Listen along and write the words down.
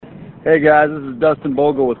Hey guys, this is Dustin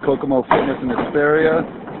Bogle with Kokomo Fitness in Hesperia,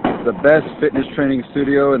 the best fitness training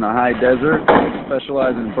studio in the high desert.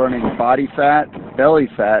 Specialize in burning body fat, belly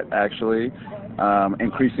fat actually,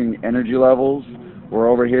 increasing energy levels. We're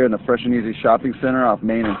over here in the Fresh and Easy Shopping Center off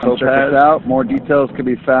Main and Topaz. Check us out. More details can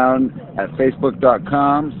be found at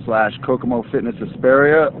facebook.com/Kokomo Fitness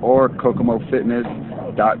Hesperia or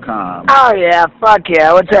KokomoFitness.com. Oh yeah, fuck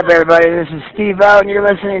yeah. What's up everybody? This is Steve-O and you're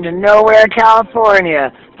listening to Nowhere,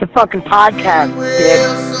 California. It's a fucking podcast, dick.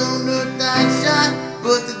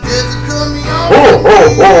 Ho, ho,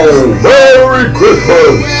 ho! Merry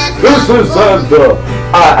Christmas! This is Santa!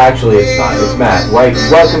 Actually, it's not. It's Matt.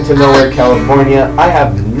 Welcome to Nowhere, California. I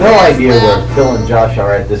have no idea where Phil and Josh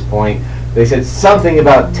are at this point. They said something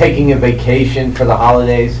about taking a vacation for the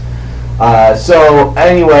holidays. So,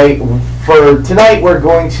 anyway, for tonight, we're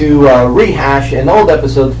going to rehash an old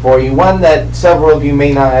episode for you, one that several of you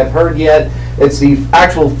may not have heard yet. It's the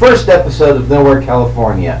actual first episode of Nowhere,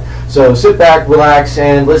 California. So sit back, relax,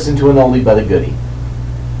 and listen to an oldie but a goodie.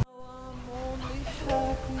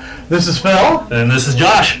 This is Phil. And this is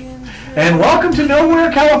Josh. And welcome to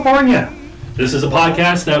Nowhere, California. This is a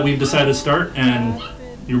podcast that we've decided to start, and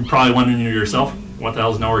you're probably wondering to yourself, what the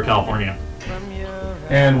hell is Nowhere, California?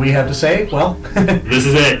 And we have to say, well, this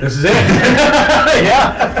is it. This is it.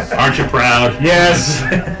 Yeah. Aren't you proud? Yes.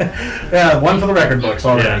 Yeah, one for the record books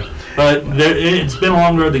already. Yeah. But it's been a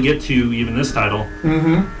long road to get to even this title.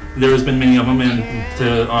 Mm-hmm. There's been many of them, and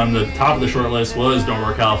on the top of the short list was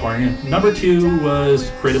Nowhere, California. Number 2 was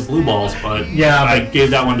Creative Blue Balls, but I gave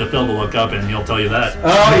that one to Phil to look up, and he'll tell you that.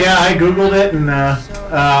 Oh yeah, I googled it, and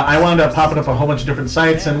I wound up popping up a whole bunch of different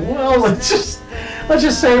sites, and well, let's just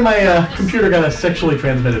say my computer got a sexually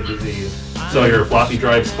transmitted disease. So your floppy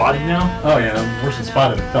drive spotted now? Oh yeah, worse than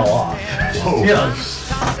spotted, it fell off. Oh. Yeah.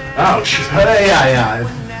 Ouch. Yeah,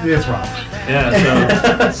 it's rough. Yeah,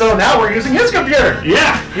 so... So now we're using his computer.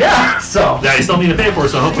 Yeah, so... Yeah, you still need to pay for it,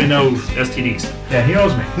 so hopefully no STDs. Yeah, he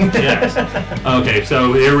owes me. Yes. Okay,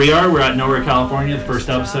 so here we are. We're at Nowhere, California, the first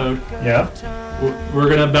episode. Yeah. We're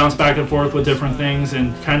going to bounce back and forth with different things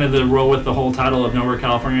and kind of roll with the whole title of Nowhere,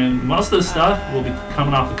 California. And most of this stuff will be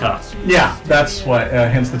coming off the cuff. Yeah, that's what,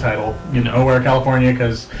 hence the title, Nowhere, California,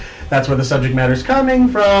 because that's where the subject matter is coming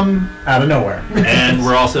from, out of nowhere. And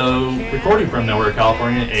we're also recording from Nowhere,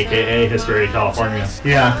 California, a.k.a. Hesperia, California.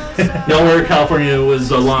 Yeah. Nowhere, California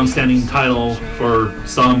was a long-standing title for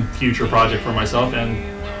some future project for myself, and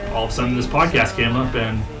all of a sudden this podcast came up,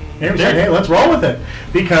 and here we said, hey, let's roll with it.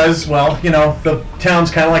 Because, well, the town's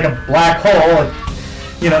kind of like a black hole. It,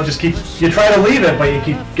 you try to leave it, but you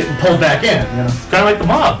keep getting pulled back in. Kind of like the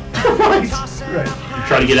mob. Right. You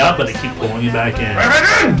try to get out, but they keep pulling you back in.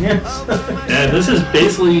 Yes. And this is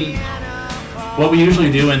basically what we usually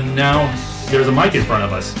do, and now there's a mic in front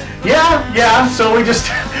of us. Yeah. So we're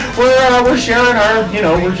sharing our,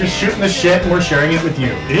 we're just shooting the shit, and we're sharing it with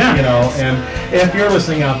you. Yeah. And if you're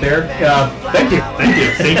listening out there, thank you. Thank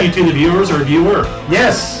you. Thank you to the viewers or viewer.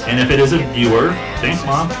 Yes. And if it is a viewer, thanks,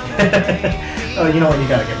 Mom. Oh, you know what? You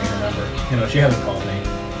gotta give me her number. She hasn't called me.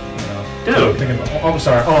 Dude. I'm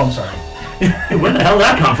sorry. Oh, I'm sorry. Where the hell did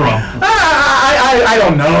that come from? I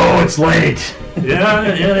don't know. It's late. Yeah,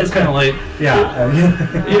 it's kind of late. Yeah.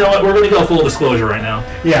 You know what? We're going to go full disclosure right now.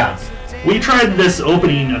 Yeah. We tried this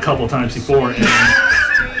opening a couple times before, and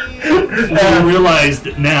we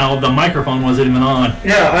realized now the microphone wasn't even on.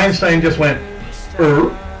 Yeah, Einstein just went,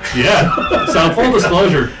 Yeah. So full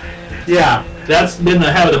disclosure. Yeah. That's been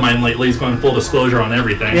the habit of mine lately, is going full disclosure on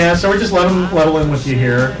everything. Yeah, so we're just leveling with you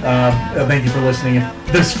here. Thank you for listening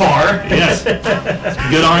this far. Yes.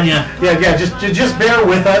 Good on you. Yeah, just bear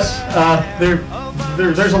with us.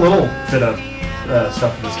 There's a little bit of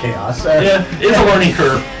stuff in this chaos. Yeah, it's a learning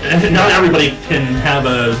curve. Not everybody can have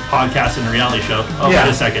a podcast and a reality show. Oh, wait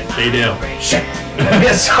a second, they do. Shit.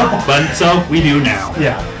 Yeah, so we do now.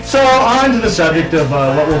 Yeah. So on to the subject of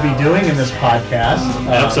what we'll be doing in this podcast.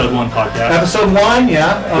 Episode 1 podcast. Episode 1,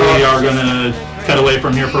 yeah. We are going to cut away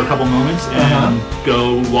from here for a couple moments and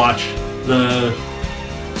go watch the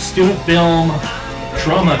student film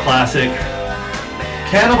trauma classic,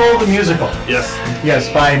 Cannibal the Musical. Yes,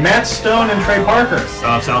 by Matt Stone and Trey Parker.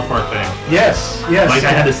 South Park thing. Yes. Like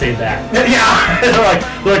I had to say that. Yeah.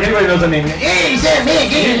 Like anybody knows that name. Yeah, he said me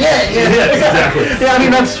again. Yeah, exactly. Yeah, I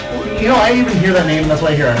mean that's I even hear that name, and that's why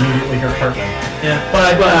I immediately hear Parkman. Yeah,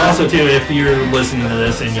 but also too, if you're listening to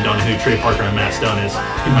this and you don't know who Trey Parker and Matt Stone is,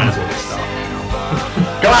 you might as well just stop.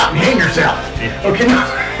 Go out and hang yourself. Yeah. Okay.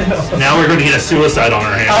 Now we're going to get a suicide on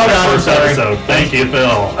our hands. Oh no, first episode. Thank you,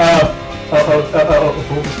 Phil.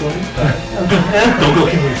 Full disclosure? Don't go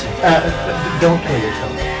kill yourself. Don't kill yourself.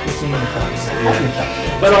 Just leave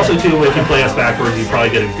yourself. But also, too, if you play us backwards, you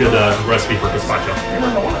probably get a good recipe for gazpacho.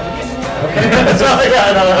 Okay.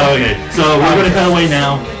 Okay, so we're going to cut away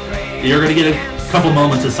now. You're going to get a couple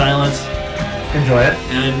moments of silence. Enjoy it.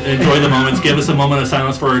 And enjoy the moments. Give us a moment of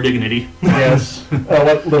silence for our dignity. Yes.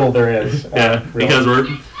 What little there is. Yeah, because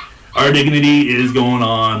our dignity is going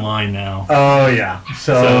online now. Oh, yeah.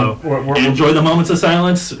 So we're enjoy the moments of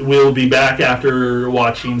silence. We'll be back after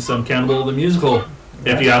watching some Cannibal the Musical.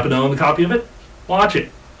 If you happen to own a copy of it, watch it.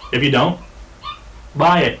 If you don't,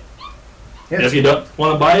 buy it. If you don't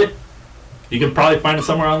want to buy it, you can probably find it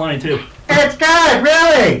somewhere online too. It's good,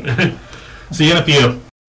 really! See you in a few.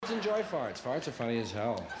 Enjoy farts. Farts are funny as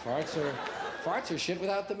hell. Farts are shit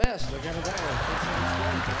without the mess. They're kind of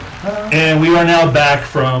that. And we are now back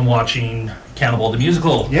from watching Cannibal the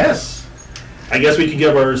Musical. Yes. I guess we can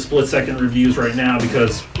give our split-second reviews right now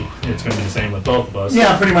because it's going to be the same with both of us.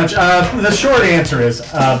 Yeah, pretty much. The short answer is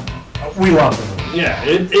we love the movie. Yeah,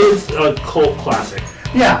 it is a cult classic.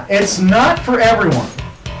 Yeah, it's not for everyone.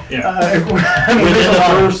 Yeah. Within the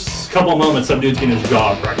first couple moments, some dude's getting his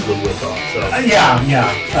jaw practically whipped off. So.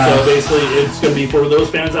 Yeah. So basically, it's going to be for those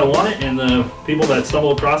fans that want it and the people that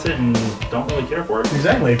stumble across it and don't really care for it.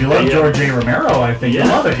 Exactly. If you love George A. Romero, I think you'll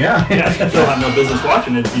love it. Yeah. You'll have no business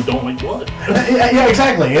watching it if you don't like blood. Yeah,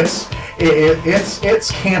 exactly. It's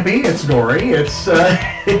campy. It's gory. It's a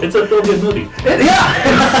feel-good movie.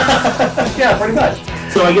 Yeah, pretty much.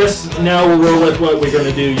 So I guess now we'll roll with what we're going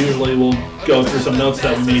to do. Usually we'll go through some notes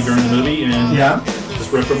that we made during the movie and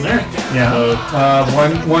just rip from there. Yeah.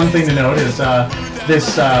 One thing to note is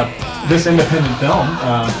this independent film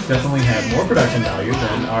definitely had more production value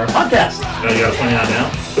than our podcast. Oh, you got to point it out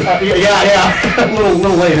now? Yeah. a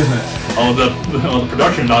little late, isn't it? The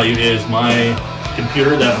production value is my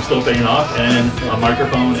computer that I'm still paying off and a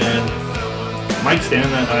microphone and mic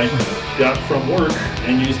stand that I got from work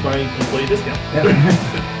and used my employee discount.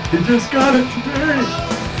 Yeah. You just got it today.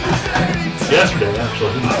 Yesterday,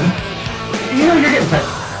 actually. You're getting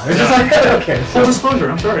technical. It's just like, okay. Full disclosure.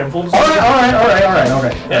 I'm sorry. I'm full disclosure. All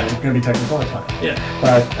right. Yeah. It's going to be technical. That's fine. Yeah.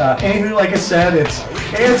 But anywho, like I said,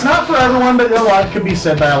 it's not for everyone, but a lot could be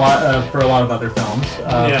said by for a lot of other films.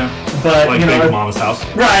 But like Big Mama's House.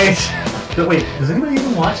 Right. But wait, does anybody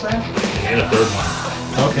even watch that? And a third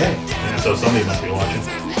one. Okay. Yeah, so somebody must be watching.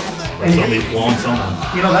 Or somebody's blowing someone.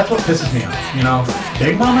 You know, that's what pisses me off. You know,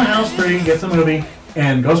 Big Mama House 3 gets a movie,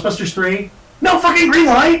 and Ghostbusters 3, no fucking green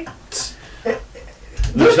light!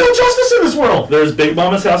 There's no justice in this world! There's Big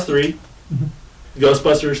Mama's House 3.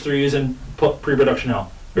 Ghostbusters 3 is in pre-production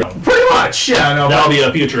hell. Pretty much, yeah. No, that'll be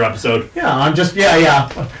a future episode. Yeah,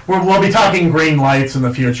 we'll be talking green lights in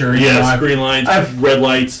the future. Yes, green lights, red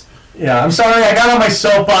lights. Yeah, I'm sorry, I got on my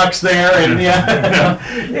soapbox there, and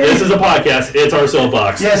This is a podcast. It's our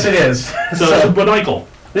soapbox. Yes, it is. So Spodoinkle.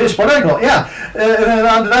 It's Spodoinkle, yeah. And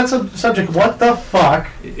on to that subject, what the fuck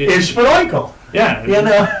is Spodoinkle? Yeah. You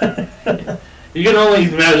know? You can only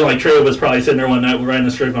imagine, like, Trey was probably sitting there one night writing a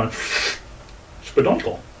script going,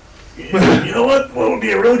 Spodoinkle. You know what? What would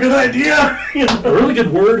be a really good idea? A really good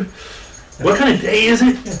word. What kind of day is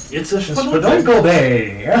it? It's a Spodoinkle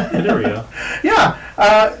day. There we go. Yeah.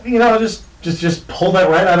 Just pull that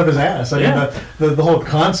right out of his ass. I mean, the whole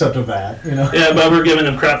concept of that, you know. Yeah, but we're giving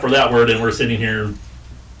him crap for that word, and we're sitting here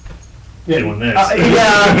doing this.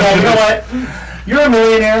 Yeah, you know what? You're a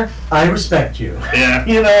millionaire. I respect you. Yeah.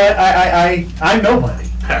 You know, I'm nobody.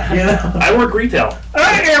 You know. I work retail.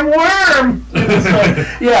 I am Worm.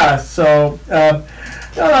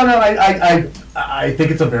 I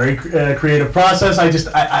think it's a very creative process. I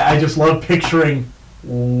just love picturing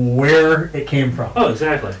where it came from. Oh,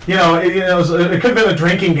 exactly. You know, it could have been a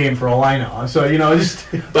drinking game for all I know. So, you know, just.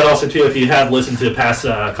 But also, too, if you have listened to past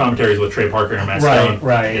commentaries with Trey Parker and Matt Stone,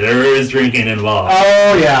 there is drinking involved.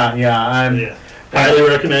 Oh, yeah. Highly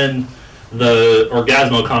recommend the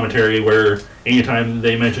Orgasmo commentary where anytime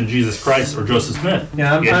they mention Jesus Christ or Joseph Smith,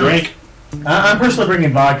 get a drink. I'm personally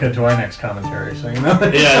bringing vodka to our next commentary, so you know.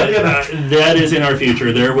 That is in our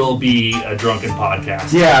future. There will be a drunken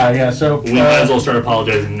podcast. Yeah. So we might as well start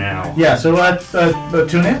apologizing now. Yeah. So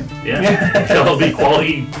tune in. Yeah. That'll be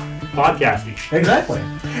quality podcasting. Exactly.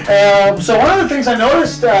 So one of the things I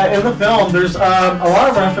noticed in the film, there's a lot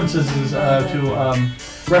of references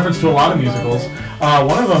to a lot of musicals.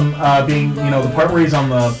 One of them being, the part where he's on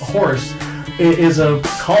the horse. It is a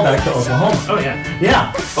callback to Oklahoma. Oh, yeah.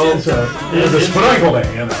 Yeah. Oh, it's a Spodoinkle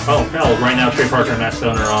day, you know. Oh, hell. Right now, Trey Parker and Matt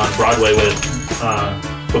Stone are on Broadway with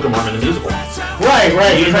Book of Mormon the musical. Right.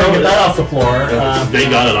 You're trying to get that off the floor. They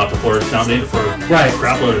got it off the floor. It's nominated for a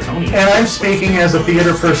crap load of Tony. And I'm speaking as a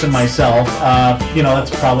theater person myself.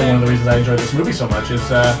 That's probably one of the reasons I enjoyed this movie so much is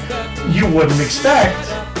you wouldn't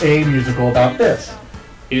expect a musical about this.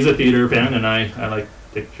 He's a theater fan, and I like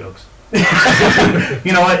dick jokes.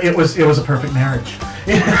 You know what? It was a perfect marriage.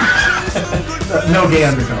 No gay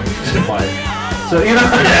undertones implied. So you know,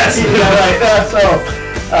 Yes.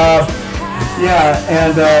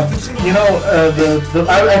 you know,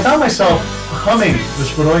 right? I found myself humming the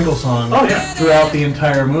Spadoinkle song Oh, yeah. throughout the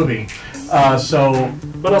entire movie.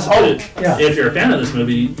 But also, yeah. if you're a fan of this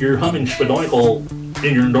movie, you're humming Spadoinkle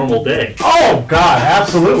in your normal day. Oh God,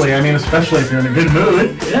 absolutely. I mean, especially if you're in a good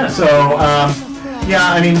mood. Yeah. So,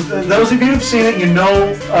 yeah, I mean, those of you who've seen it, you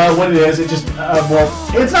know what it is. It just, well,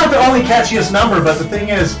 it's not the only catchiest number, but the thing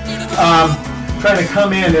is, trying to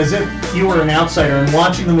come in as if you were an outsider and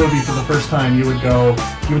watching the movie for the first time, you would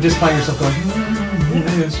just find yourself going,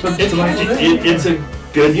 It's a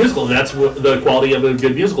good musical. That's what the quality of a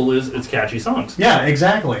good musical is. It's catchy songs. Yeah,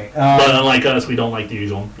 exactly. But unlike us, we don't like the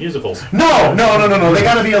usual musicals. No. They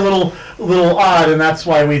got to be a little odd, and that's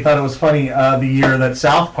why we thought it was funny the year that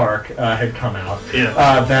South Park had come out. Yeah.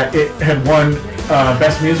 That it had won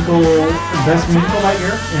best musical that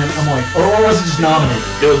year, and I'm like, or was it just nominated?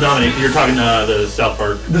 It was nominated. You're talking the South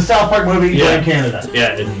Park. The South Park movie in Canada.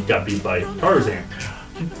 Yeah, and he got beat by Tarzan.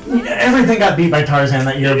 Everything got beat by Tarzan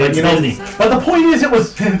that year, but It's you know. Disney. But the point is,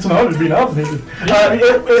 it's an honor to be nominated.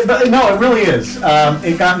 No, it really is.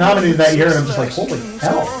 It got nominated that year, and I'm just like, holy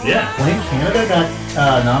hell! Yeah. When Canada got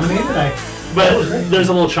nominated, But there's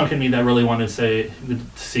a little chunk in me that really wanted to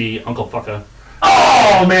see Uncle Fucka.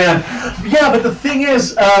 Oh man, yeah. But the thing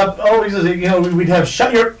is, always is, you know, we'd have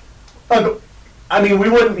shut your. I mean, we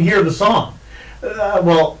wouldn't hear the song.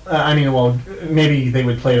 Maybe they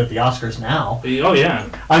would play it at the Oscars now. Oh yeah.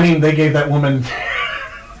 I mean, they gave that woman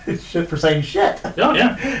shit for saying shit. Oh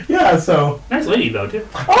yeah. Yeah. So. Nice lady though too.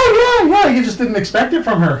 Oh yeah. You just didn't expect it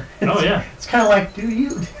from her. Oh yeah. It's kind of like,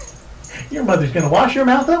 your mother's gonna wash your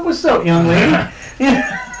mouth up with soap, young lady.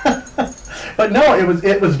 Yeah. But no,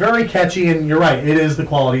 it was very catchy, and you're right. It is the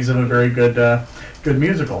qualities of a very good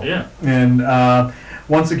musical. Yeah. And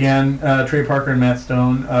once again, Trey Parker and Matt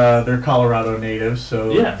Stone, they're Colorado natives,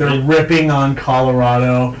 so they're ripping on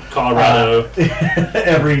Colorado.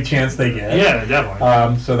 Every chance they get. Yeah,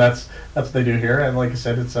 definitely. So that's what they do here, and like I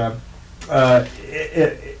said, it's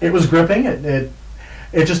it was gripping. It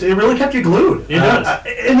really kept you glued. It does.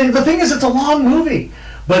 And the thing is, it's a long movie.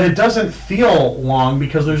 But it doesn't feel long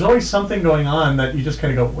because there's always something going on that you just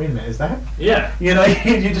kind of go, wait a minute, is that? Yeah. You know,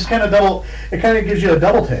 you just kind of it kind of gives you a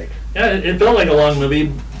double take. Yeah, it felt like a long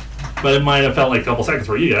movie, but it might have felt like a couple seconds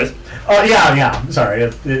for you guys. Oh, yeah. Sorry,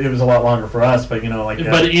 it was a lot longer for us, but you know, like.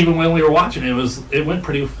 But even when we were watching it, it went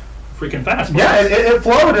pretty freaking fast. Yeah, it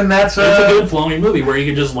flowed, and that's. It's a good flowing movie where you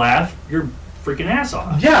can just laugh your freaking ass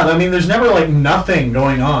off. Yeah, I mean, there's never like nothing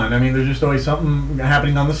going on. I mean, there's just always something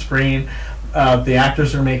happening on the screen. The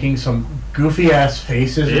actors are making some goofy ass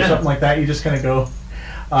faces or something like that. You just kind of go,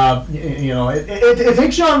 you know, it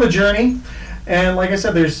takes you on the journey, and like I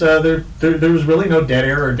said, there was really no dead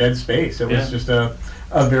air or dead space. It was just a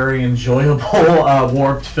very enjoyable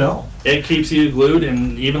warped film. It keeps you glued,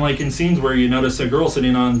 and even like in scenes where you notice a girl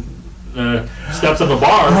sitting on the steps of a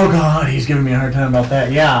bar. Oh God, he's giving me a hard time about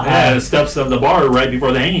that. Yeah, steps of the bar right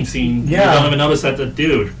before the hanging scene. Yeah. You don't even notice that's a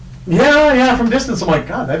dude. Yeah, from distance, I'm like,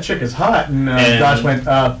 God, that chick is hot. And Josh went,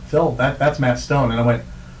 Phil, that's Matt Stone. And I went,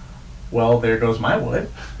 well, there goes my wood.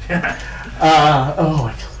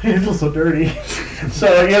 I feel so dirty.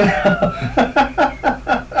 So, you know.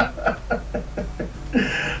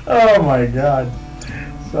 Oh, my God.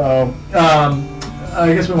 So,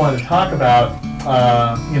 I guess we wanted to talk about,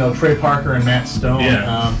 you know, Trey Parker and Matt Stone.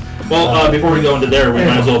 Yeah. Before we go into there, we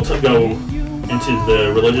might as well go into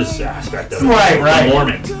the religious aspect of it. Right. The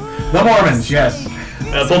Mormons. The Mormons, yes.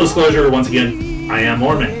 Full disclosure, once again, I am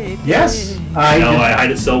Mormon. Yes. I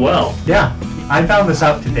hide it so well. Yeah. I found this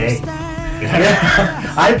out today.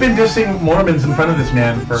 I've been dissing Mormons in front of this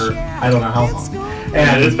man for I don't know how long.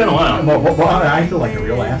 And it's been a while. Well, I feel like a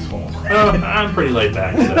real asshole. I'm pretty laid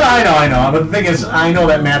back. So. I know. But the thing is, I know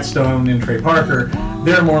that Matt Stone and Trey Parker,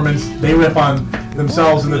 they're Mormons. They rip on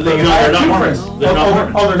themselves, and the thing is, they're not Mormons. They're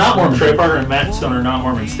not Mormons. Trey Parker and Matt Stone are not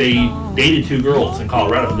Mormons. They dated two girls in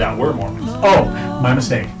Colorado that were Mormons. Oh, my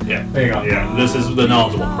mistake. Yeah. There you go. Yeah, this is the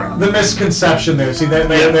knowledgeable crowd. The misconception there. See,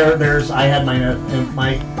 there's. I had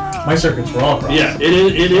my circuits were all crossed. Yeah,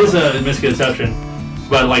 it is a misconception,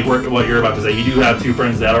 but like what you're about to say, you do have two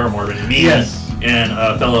friends that are Mormon, me and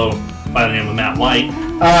a fellow by the name of Matt White.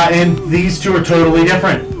 And these two are totally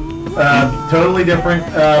different. Totally different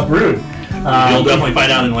brood. You'll definitely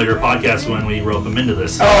find out in later podcasts when we rope them into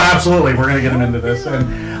this. Oh, absolutely. We're going to get them into this.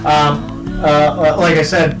 And like I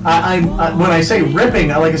said, I when I say ripping,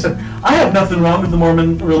 like I said, I have nothing wrong with the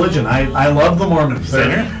Mormon religion. I love the Mormons.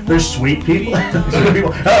 They're sweet people. Sweet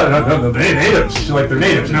people. No, they're natives. Like they're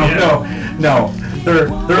natives. No. They're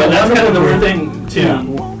that's kind of the weird thing too.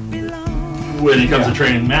 When it comes to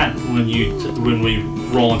training Matt, when we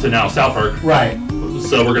roll into now South Park. Right.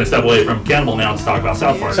 So we're going to step away from Cannibal now to talk about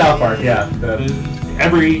South Park. South Park, yeah.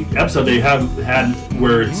 Every episode they have had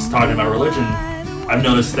where it's talking about religion, I've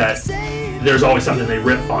noticed that there's always something they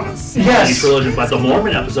rip on each religion. But the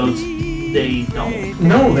Mormon episodes, they don't.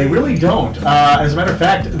 No, they really don't. As a matter of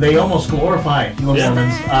fact, they almost glorify the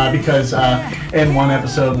Mormons because in one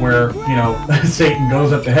episode where Satan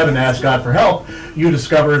goes up to heaven to ask God for help, you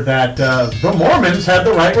discover that the Mormons had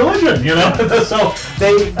the right religion. So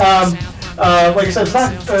they. Like I said, it's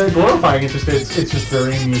not glorifying. It's just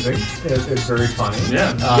very amusing. It's very funny.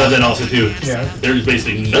 Yeah. But then also too, there's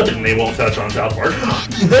basically nothing they won't touch on South Park.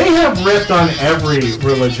 They have ripped on every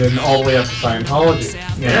religion all the way up to Scientology.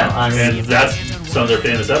 And that's some of their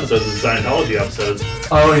famous episodes, the Scientology episodes.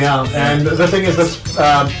 Oh yeah, and the thing is that's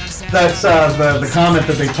the comment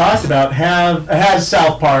that they talked about has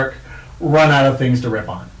South Park run out of things to rip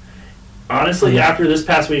on. Honestly, after this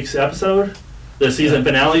past week's episode. The season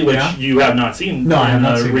finale, which you have not seen in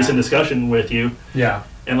a recent discussion with you. Yeah.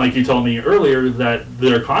 And like you told me earlier that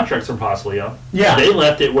their contracts are possibly up. Yeah. They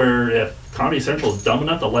left it where if Comedy Central is dumb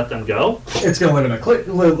enough to let them go, it's going to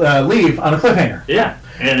leave on a cliffhanger. Yeah.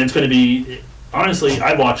 And it's going to be, honestly,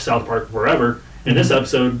 I've watched South Park forever, and this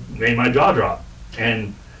episode made my jaw drop.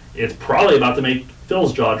 And it's probably about to make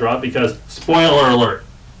Phil's jaw drop because, spoiler alert,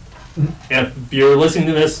 if you're listening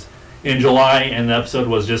to this in July, and the episode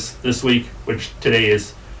was just this week, which today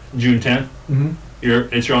is June 10th.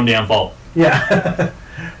 It's your own damn fault. Yeah.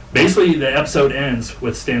 Basically, the episode ends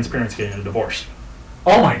with Stan's parents getting a divorce.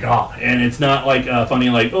 Oh my god. And it's not like funny,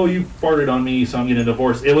 like, oh, you farted on me, so I'm getting a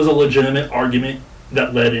divorce. It was a legitimate argument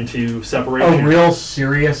that led into separation. A real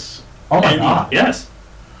serious. Oh my god. Yes.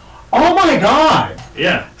 Oh my god.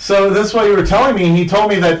 Yeah. So that's what you were telling me. He told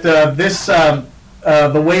me that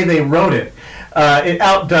the way they wrote it. It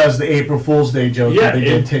outdoes the April Fool's Day joke that they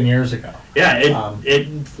did 10 years ago. Yeah, it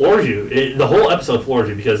floors you. The whole episode floors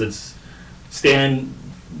you because Stan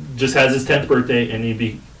just has his 10th birthday and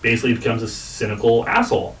he basically becomes a cynical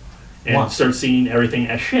asshole and starts seeing everything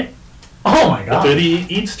as shit. Oh my god. The food he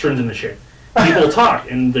eats turns into shit. People talk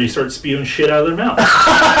and they start spewing shit out of their mouth.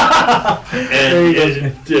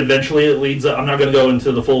 And eventually it leads up. I'm not going to go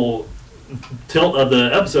into the full tilt of the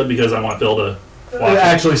episode because I want Phil to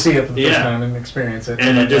actually see it for the first time and experience it.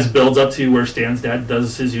 And it just builds up to where Stan's dad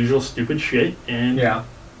does his usual stupid shit, and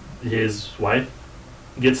his wife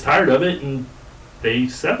gets tired of it, and they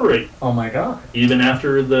separate. Oh my god. Even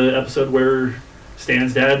after the episode where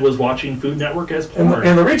Stan's dad was watching Food Network as porn.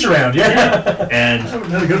 In the reach around, And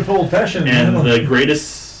a good old fashioned. And the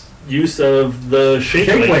greatest use of the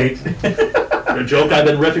shake weight. The joke I've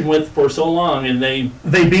been riffing with for so long, and they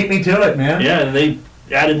beat me to it, man. Yeah, and they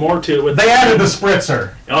added more to it. They added the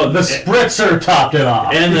spritzer. Oh, the spritzer topped it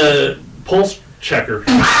off. And the pulse checker.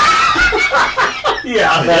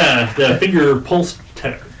 The finger pulse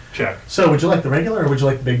check. So, would you like the regular or would you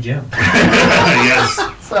like the Big Jim? Yes.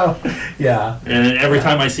 So, yeah. And every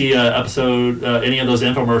time I see an episode, any of those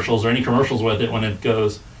infomercials or any commercials with it, when it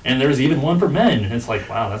goes, and there's even one for men, it's like,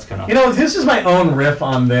 wow, that's kind of... this is my own riff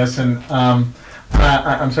on this, and I'm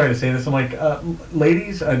sorry to say this. I'm like,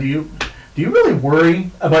 ladies, do you really worry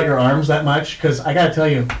about your arms that much? Because I gotta tell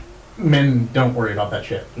you, men don't worry about that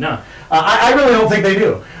shit. No. I really don't think they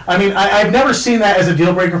do. I mean, I've never seen that as a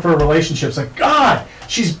deal breaker for a relationship. It's like, God,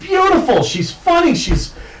 she's beautiful, she's funny,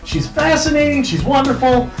 she's fascinating, she's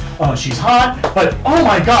wonderful, she's hot, but oh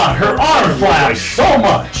my God, her arm flaps so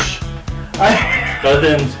much.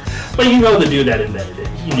 But you know the dude that invented it.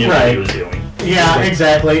 He knew what he was doing. Yeah, like,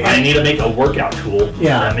 exactly. I need to make a workout tool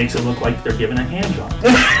that makes it look like they're giving a hand job.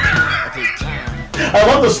 I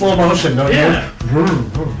love the slow motion, don't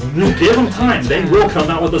you? Give them time. They will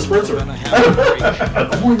come out with a spritzer.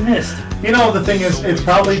 A corn mist. The thing is, it's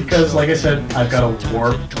probably because, like I said, I've got a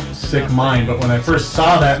warped, sick mind, but when I first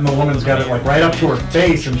saw that and the woman's got it like right up to her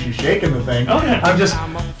face and she's shaking the thing, I'm just,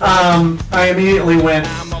 I immediately went,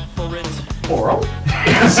 oral?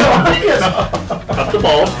 So, Up the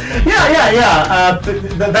ball. Yeah.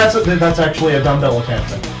 That's actually a dumbbell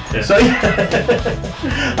attachment. Yeah. So,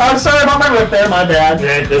 I'm sorry about my rip there, my bad.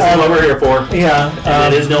 Yeah, this is what we're here for. Yeah.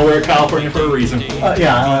 It is Nowhere, California for a reason. Like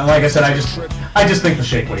I said, I just think the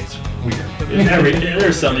shake weight's weird.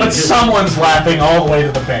 There's something. But someone's laughing all the way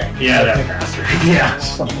to the bank. Yeah, that bastard. Yeah.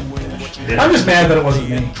 I'm just mad that it wasn't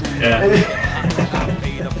me. Yeah.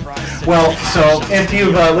 Well, so if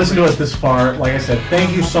you've listened to us this far, like I said,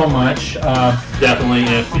 thank you so much. Definitely.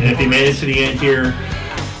 If you made it to the end here,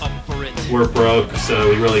 we're broke, so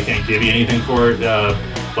we really can't give you anything for it.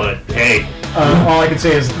 But hey, all I can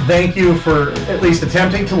say is thank you for at least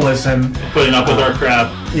attempting to listen. Putting up with our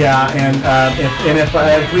crap. Yeah, and if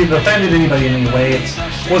we've offended anybody in any way,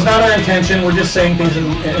 it was not our intention. We're just saying things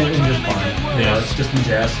in just fun. Yeah, it's just in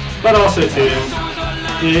jest. But also too,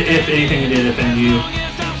 if anything did offend you,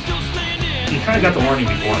 you kind of got the warning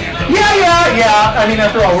beforehand. Though. Yeah. I mean,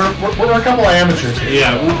 after all, we're a couple of amateurs here.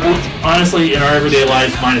 Yeah, honestly, in our everyday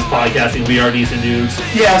lives, minus podcasting, we are decent dudes.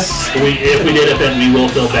 Yes. If we did offend, we will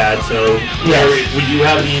feel bad. So yes. We do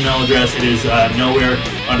have an email address. It is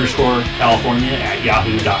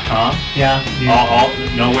nowhere_California@yahoo.com. Yeah. All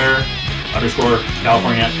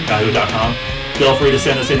nowhere_California@yahoo.com. Feel free to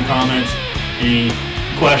send us any comments, any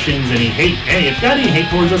questions, any hate. Hey, if you got any hate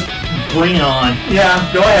towards us, bring it on.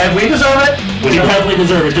 Yeah, go ahead. We deserve it. We definitely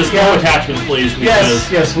deserve it. Just no attachments, please.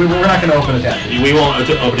 Yes. We're not going to open attachments. We won't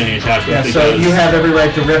open any attachments. Yeah, so you have every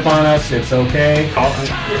right to rip on us. It's okay. Call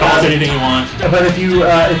us anything you want. But if you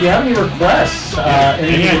have any requests,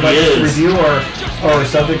 anything you'd like us to review or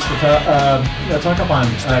subjects to talk up on,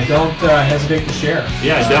 don't hesitate to share.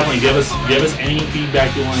 Yeah, definitely give us any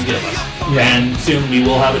feedback you want to give us. Yeah. And soon we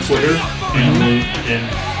will have a Twitter, and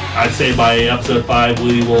I'd say by episode 5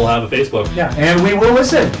 we will have a Facebook. Yeah, and we will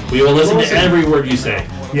listen. We will listen to every word you say.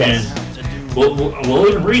 Yes. And we'll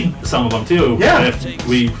even read some of them too. Yeah. If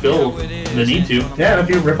we feel the need to. Yeah, and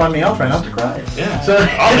if you rip on me, I'll try not to cry. Yeah. So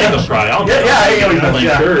I'll make them cry. I'm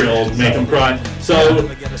sure it'll make them cry. So,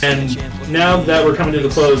 and now that we're coming to the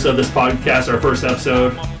close of this podcast, our first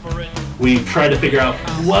episode, we've tried to figure out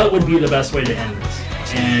what would be the best way to end this.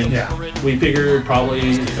 And we figured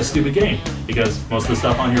probably a stupid game, because most of the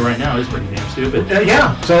stuff on here right now is pretty damn stupid.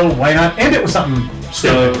 Yeah, so why not end it with something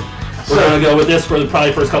stupid? So we're going to go with this for the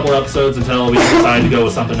probably first couple episodes until we decide to go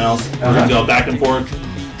with something else. We're going to go back and forth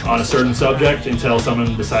on a certain subject until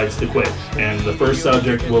someone decides to quit. And the first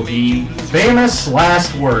subject will be famous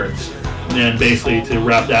last words. And basically, to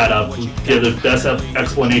wrap that up, give the best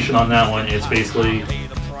explanation on that one. It's basically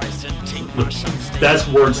the best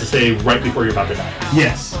words to say right before you're about to die.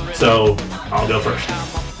 Yes. So I'll go first.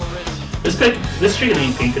 This chicken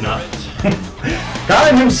ain't pink enough.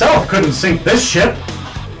 God himself couldn't sink this ship.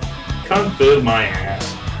 Kung fu my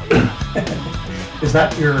ass. Is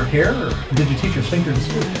that your hair, or did you teach your sphincter to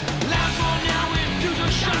speak?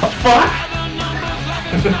 Fuck!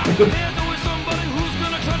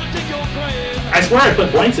 I swear I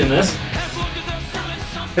put blanks in this.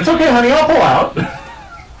 It's okay, honey, I'll pull out.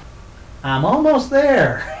 I'm almost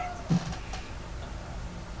there.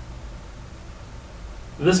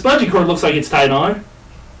 The spongy cord looks like it's tied on.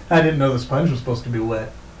 I didn't know the sponge was supposed to be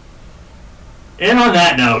wet. And on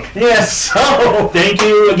that note, yes, so thank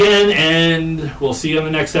you again, and we'll see you on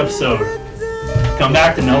the next episode. Come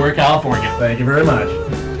back to Nowhere, California. Thank you very much.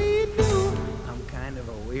 I'm kind of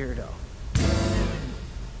a weirdo.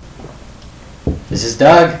 This is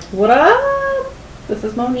Doug. What up? This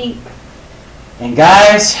is Monique. And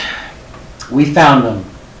guys, we found them.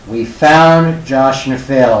 We found Josh and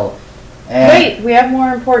Phil. And wait, we have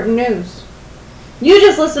more important news. You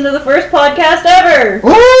just listened to the first podcast ever!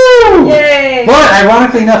 Woo! Yay! But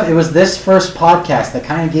ironically enough, it was this first podcast that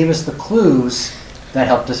kind of gave us the clues that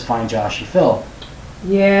helped us find Josh and Phil.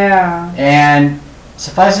 Yeah. And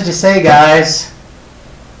suffice it to say, guys,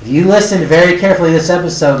 if you listened very carefully to this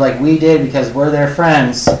episode like we did because we're their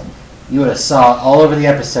friends, you would have saw it all over the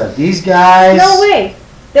episode. These guys... No way!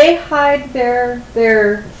 They hide their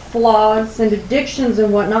flaws and addictions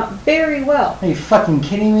and whatnot very well. Are you fucking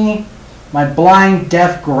kidding me? My blind,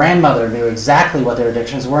 deaf grandmother knew exactly what their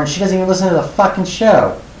addictions were, and she doesn't even listen to the fucking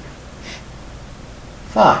show.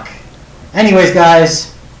 Fuck. Anyways,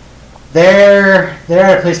 guys, they're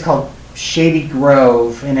at a place called Shady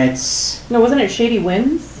Grove, and it's... No, wasn't it Shady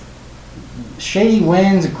Winds? Shady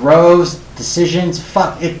Winds, Groves, Decisions,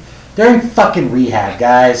 fuck it. They're in fucking rehab,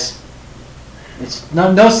 guys. It's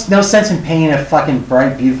no sense in painting a fucking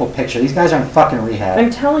bright, beautiful picture. These guys are in fucking rehab. I'm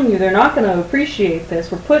telling you, they're not going to appreciate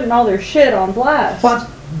this. We're putting all their shit on blast. Fuck,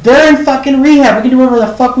 they're in fucking rehab. We can do whatever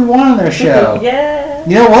the fuck we want on their show. Yeah.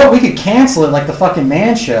 You know what? We could cancel it like the fucking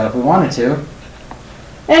Man Show if we wanted to.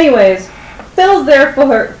 Anyways, Phil's there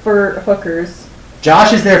for hookers.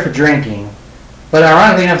 Josh is there for drinking. But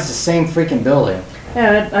ironically enough, it's the same freaking building.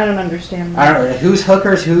 Yeah, I don't understand that. I don't know who's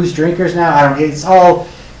hookers, who's drinkers now. It's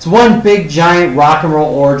one big giant rock and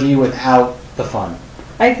roll orgy without the fun.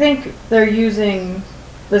 I think they're using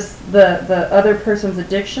the other person's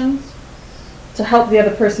addictions to help the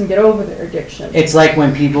other person get over their addiction. It's like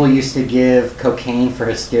when people used to give cocaine for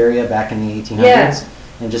hysteria back in the 1800s. Yeah.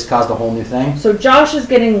 And it just caused a whole new thing. So Josh is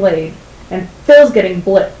getting laid, and Phil's getting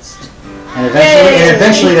blitzed. And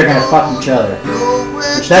eventually they're gonna fuck each other.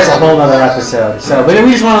 Which that's a whole other episode. So, but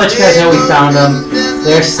we just want to let you guys know we found them.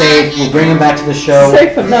 They're safe. We'll bring them back to the show.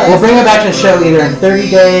 Safe enough. We'll bring them back to the show either in 30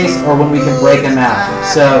 days or when we can break them out.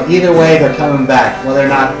 So either way, they're coming back. Whether or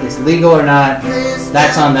not it's legal or not,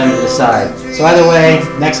 that's on them to decide. So either way,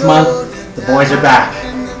 next month, the boys are back.